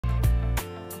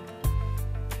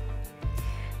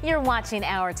You're watching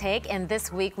Our Take, and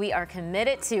this week we are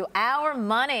committed to Our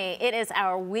Money. It is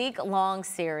our week-long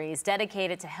series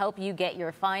dedicated to help you get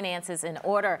your finances in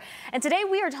order. And today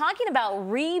we are talking about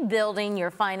rebuilding your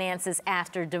finances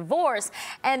after divorce.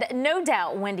 And no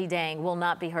doubt Wendy Dang will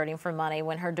not be hurting for money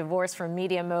when her divorce from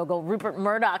media mogul Rupert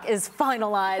Murdoch is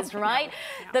finalized, right?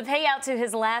 The payout to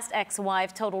his last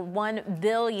ex-wife totaled $1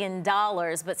 billion,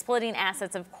 but splitting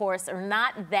assets, of course, are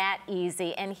not that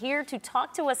easy. And here to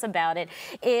talk to us about it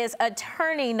is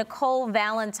attorney Nicole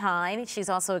Valentine. She's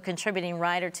also a contributing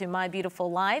writer to My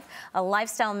Beautiful Life, a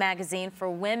lifestyle magazine for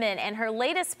women. And her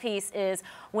latest piece is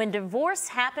When Divorce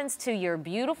Happens to Your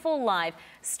Beautiful Life,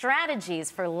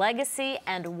 Strategies for Legacy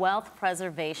and Wealth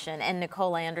Preservation. And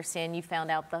Nicole, I understand you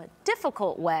found out the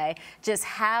difficult way, just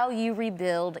how you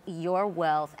rebuild your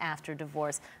wealth after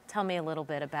divorce. Tell me a little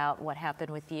bit about what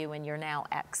happened with you and your now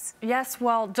ex. Yes,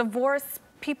 well, divorce,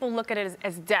 people look at it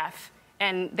as death.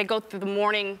 And they go through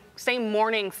the same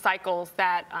mourning cycles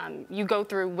that you go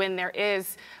through when there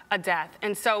is a death.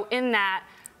 And so in that,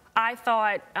 I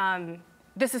thought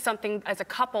this is something as a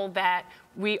couple that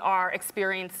we are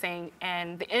experiencing,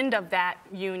 and the end of that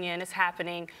union is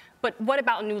happening. But what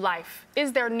about new life?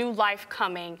 Is there new life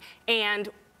coming? And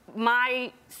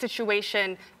my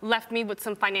situation left me with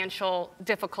some financial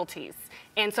difficulties.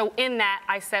 And so in that,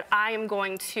 I said, I am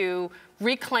going to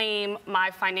reclaim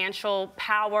my financial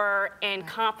power and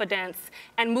confidence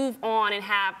and move on and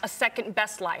have a second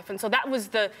best life. And so that was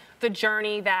the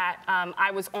journey that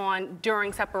I was on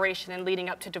during separation and leading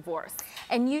up to divorce.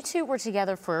 And you two were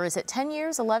together for, is it 10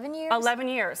 years, 11 years? 11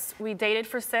 years. We dated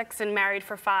for 6 and married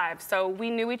for 5. So we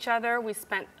knew each other. We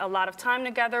spent a lot of time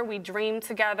together. We dreamed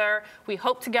together. We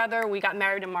hoped together. We got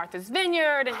married in Martha's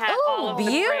Vineyard and had all of the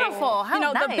beautiful. How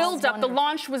nice. The build-up, the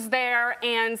launch was there,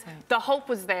 and the hope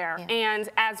was there. Yeah. And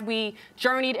as we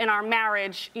journeyed in our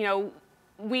marriage,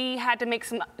 we had to make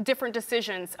some different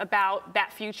decisions about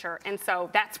that future. And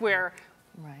so that's where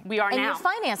we are now. And your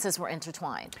finances were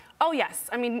intertwined. Oh, yes.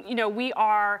 I mean, we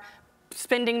are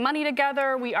spending money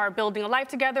together. We are building a life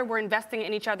together. We're investing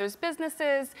in each other's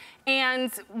businesses.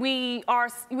 And we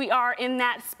are in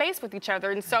that space with each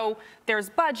other. And so there's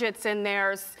budgets and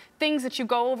there's things that you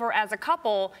go over as a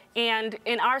couple. And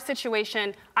in our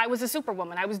situation, I was a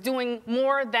superwoman. I was doing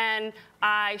more than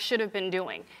I should have been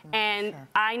doing. And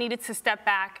I needed to step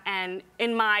back and,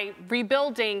 in my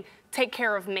rebuilding, take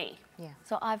care of me. Yeah.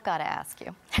 So I've got to ask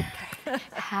you,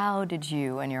 how did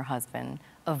you and your husband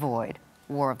avoid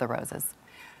War of the Roses?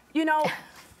 You're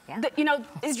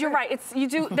right.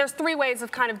 There's 3 ways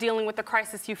of kind of dealing with the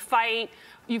crisis. You fight,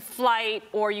 you flight,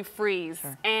 or you freeze.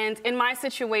 Sure. And in my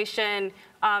situation,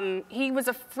 he was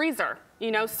a freezer.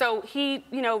 So he,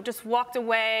 just walked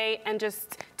away and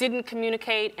just didn't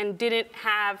communicate and didn't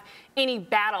have any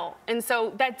battle. And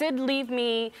so that did leave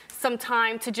me some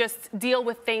time to just deal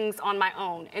with things on my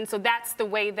own. And so that's the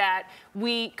way that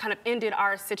we kind of ended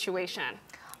our situation.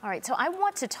 All right, so I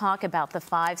want to talk about the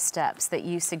 5 steps that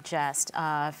you suggest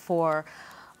for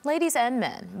ladies and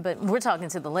men, but we're talking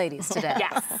to the ladies today.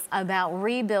 Yes. About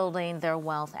rebuilding their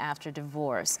wealth after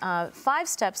divorce. 5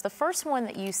 steps. The first one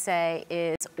that you say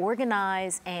is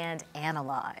organize and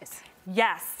analyze.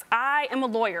 Yes, I am a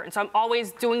lawyer, and so I'm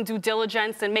always doing due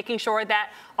diligence and making sure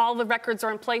that all the records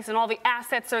are in place and all the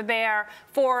assets are there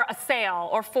for a sale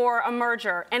or for a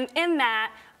merger. And in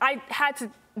that, I had to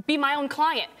be my own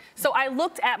client. So I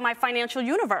looked at my financial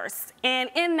universe, and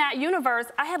in that universe,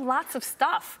 I had lots of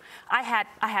stuff. I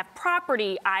have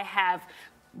property, I have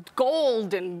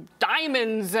gold and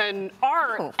diamonds and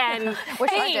art and things.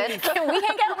 Can we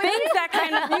hang out with things you?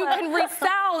 that you can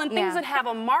resell and things that have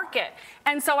a market.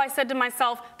 And so I said to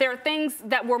myself, there are things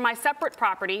that were my separate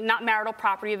property, not marital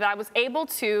property, that I was able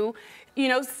to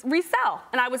resell,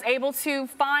 and I was able to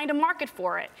find a market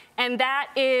for it. And that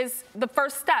is the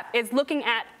first step, is looking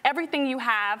at everything you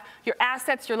have, your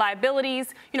assets, your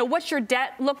liabilities, what's your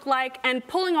debt look like, and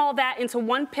pulling all that into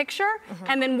one picture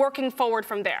and then working forward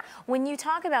from there. When you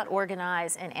talk about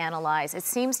organize and analyze, it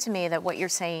seems to me that what you're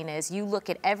saying is you look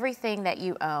at everything that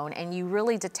you own and you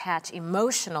really detach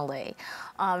emotionally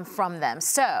from them.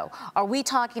 So, are we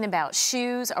talking about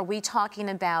shoes? Are we talking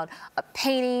about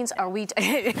paintings? Are we?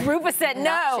 Rupa said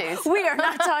no. We are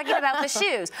not talking about the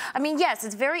shoes. I mean, yes,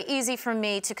 it's very easy for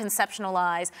me to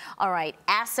conceptualize. All right,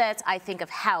 assets. I think of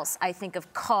house. I think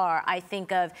of car. I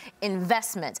think of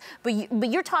investments. But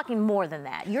you're talking more than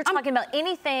that. You're talking about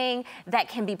anything that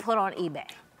can be put on eBay.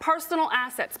 Personal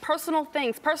assets, personal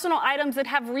things, personal items that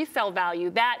have resale value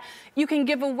that you can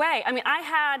give away. I mean, I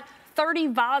had 30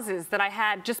 vases that I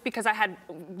had just because I had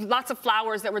lots of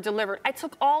flowers that were delivered. I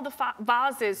took all the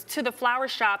vases to the flower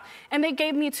shop and they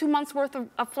gave me 2 months worth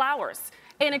of flowers.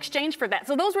 in exchange for that.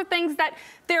 So those were things that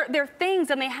they're things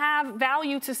and they have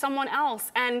value to someone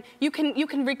else, and you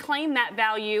can reclaim that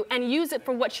value and use it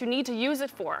for what you need to use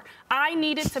it for. I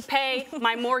needed to pay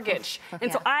my mortgage,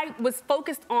 and so I was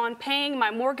focused on paying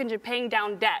my mortgage and paying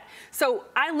down debt. So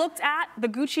I looked at the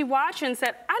Gucci watch and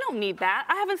said, I don't need that.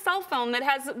 I have a cell phone that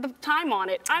has the time on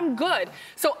it. I'm good.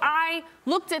 So I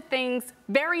looked at things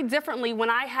very differently when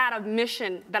I had a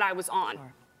mission that I was on.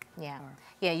 Yeah.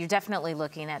 Yeah, you're definitely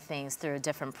looking at things through a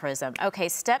different prism. Okay,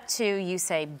 step 2, you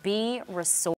say be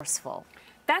resourceful.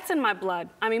 That's in my blood.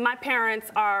 I mean, my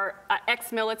parents are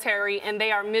ex-military, and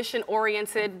they are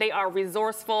mission-oriented. They are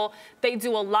resourceful. They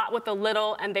do a lot with a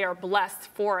little, and they are blessed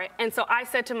for it. And so I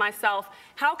said to myself,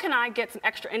 how can I get some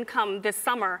extra income this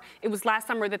summer? It was last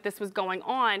summer that this was going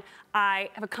on. I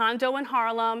have a condo in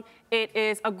Harlem. It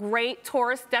is a great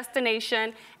tourist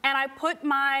destination, and I put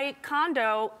my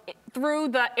condo through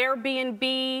the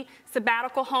Airbnb,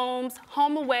 sabbatical homes,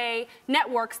 HomeAway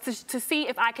networks to see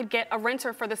if I could get a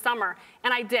renter for the summer.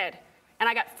 And I did. And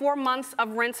I got 4 months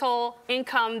of rental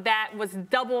income that was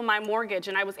double my mortgage,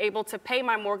 and I was able to pay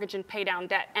my mortgage and pay down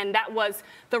debt. And that was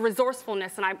the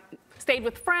resourcefulness. And I stayed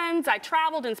with friends, I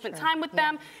traveled and spent time with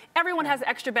them. Everyone has an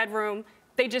extra bedroom.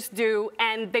 They just do,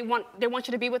 and they want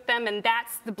you to be with them, and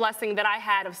that's the blessing that I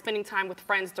had of spending time with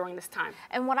friends during this time.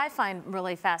 And what I find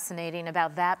really fascinating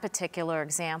about that particular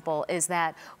example is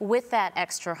that with that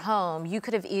extra home, you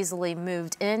could have easily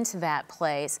moved into that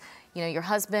place. You know, your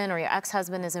husband or your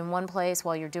ex-husband is in one place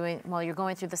while you're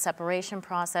going through the separation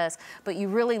process, but you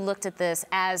really looked at this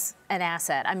as an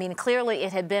asset. I mean, clearly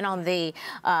it had been on the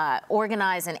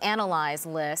organize and analyze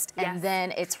list, and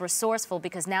then it's resourceful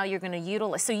because now you're going to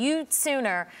utilize. So you'd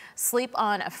sooner sleep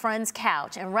on a friend's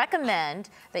couch and recommend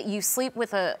that you sleep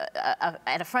with at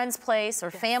a friend's place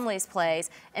or family's place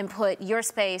and put your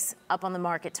space up on the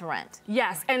market to rent.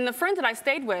 Yes, and the friend that I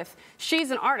stayed with, she's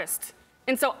an artist.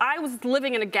 And so I was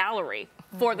living in a gallery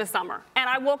for the summer. And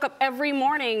I woke up every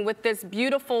morning with this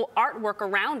beautiful artwork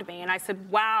around me. And I said,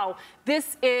 wow,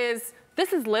 this is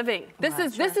living. This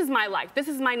is my life. This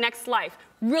is my next life.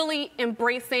 Really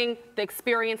embracing the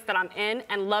experience that I'm in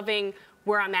and loving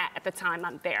where I'm at the time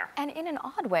I'm there. And in an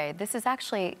odd way, this is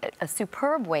actually a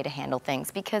superb way to handle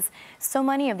things, because so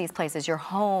many of these places, your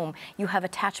home, you have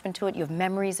attachment to it, you have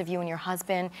memories of you and your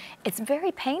husband. It's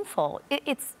very painful.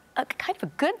 It's a kind of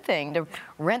a good thing to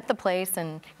rent the place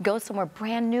and go somewhere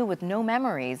brand new with no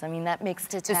memories. I mean, that makes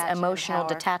this emotional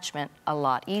detachment a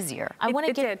lot easier. I want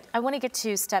to get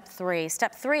to step 3.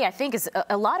 Step 3, I think, is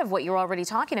a lot of what you're already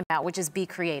talking about, which is be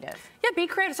creative. Yeah, be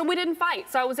creative. So we didn't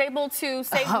fight. So I was able to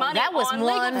save money. That was on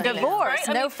one legal divorce. Fees,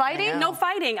 right? No fighting? No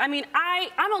fighting. I mean,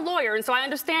 I'm a lawyer, and so I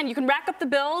understand you can rack up the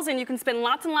bills and you can spend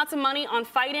lots and lots of money on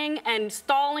fighting and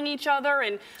stalling each other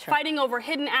and fighting over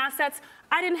hidden assets.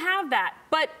 I didn't have that,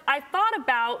 but I thought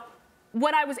about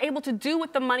what I was able to do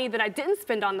with the money that I didn't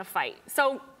spend on the fight.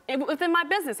 So within my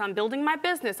business, I'm building my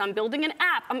business, I'm building an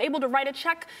app, I'm able to write a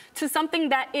check to something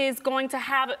that is going to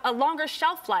have a longer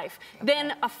shelf life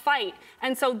than a fight.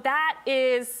 And so that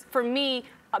is, for me,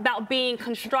 about being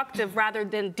constructive rather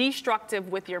than destructive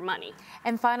with your money.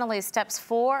 And finally, steps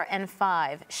 4 and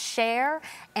 5, share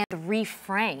and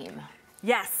reframe.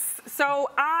 Yes.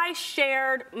 So I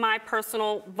shared my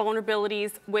personal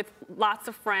vulnerabilities with lots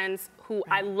of friends who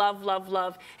I love, love,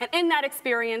 love. And in that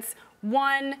experience,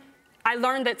 one, I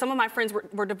learned that some of my friends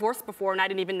were divorced before, and I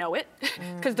didn't even know it,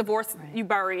 because divorce, you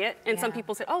bury it. And some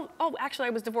people say, oh, actually,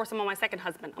 I was divorced. I'm on my second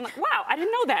husband. I'm like, wow, I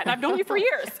didn't know that. I've known you for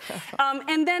years.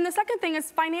 And then the second thing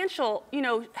is financial,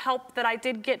 help that I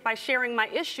did get by sharing my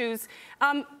issues.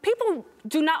 People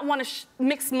do not want to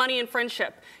mix money and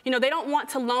friendship. They don't want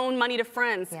to loan money to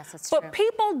friends. Yes, that's true. But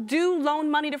people do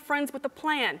loan money to friends with a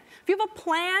plan. If you have a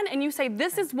plan and you say,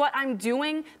 this is what I'm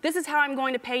doing, this is how I'm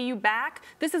going to pay you back,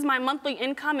 this is my monthly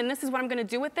income, and this is what I'm going to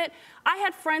do with it. I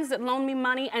had friends that loaned me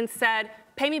money and said,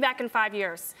 pay me back in 5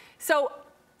 years.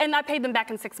 And I paid them back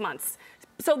in 6 months.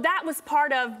 So that was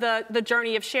part of the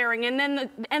journey of sharing. And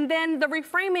then the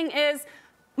reframing is,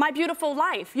 my beautiful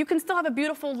life. You can still have a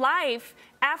beautiful life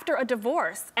after a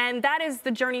divorce, and that is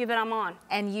the journey that I'm on.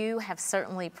 And you have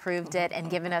certainly proved it and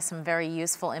given us some very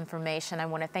useful information. I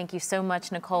want to thank you so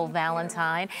much, Nicole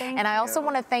Valentine. And I also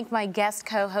want to thank my guest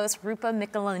co-host, Rupa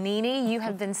Mikkilineni. You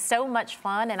have been so much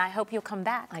fun, and I hope you'll come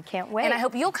back. I can't wait. And I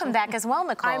hope you'll come back as well,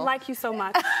 Nicole. I like you so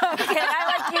much. Okay,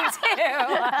 I like you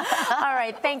too. All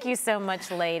right, thank you so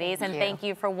much, ladies, and thank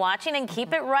you for watching. And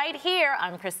keep it right here.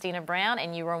 I'm Christina Brown,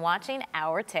 and you are watching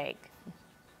Our Take.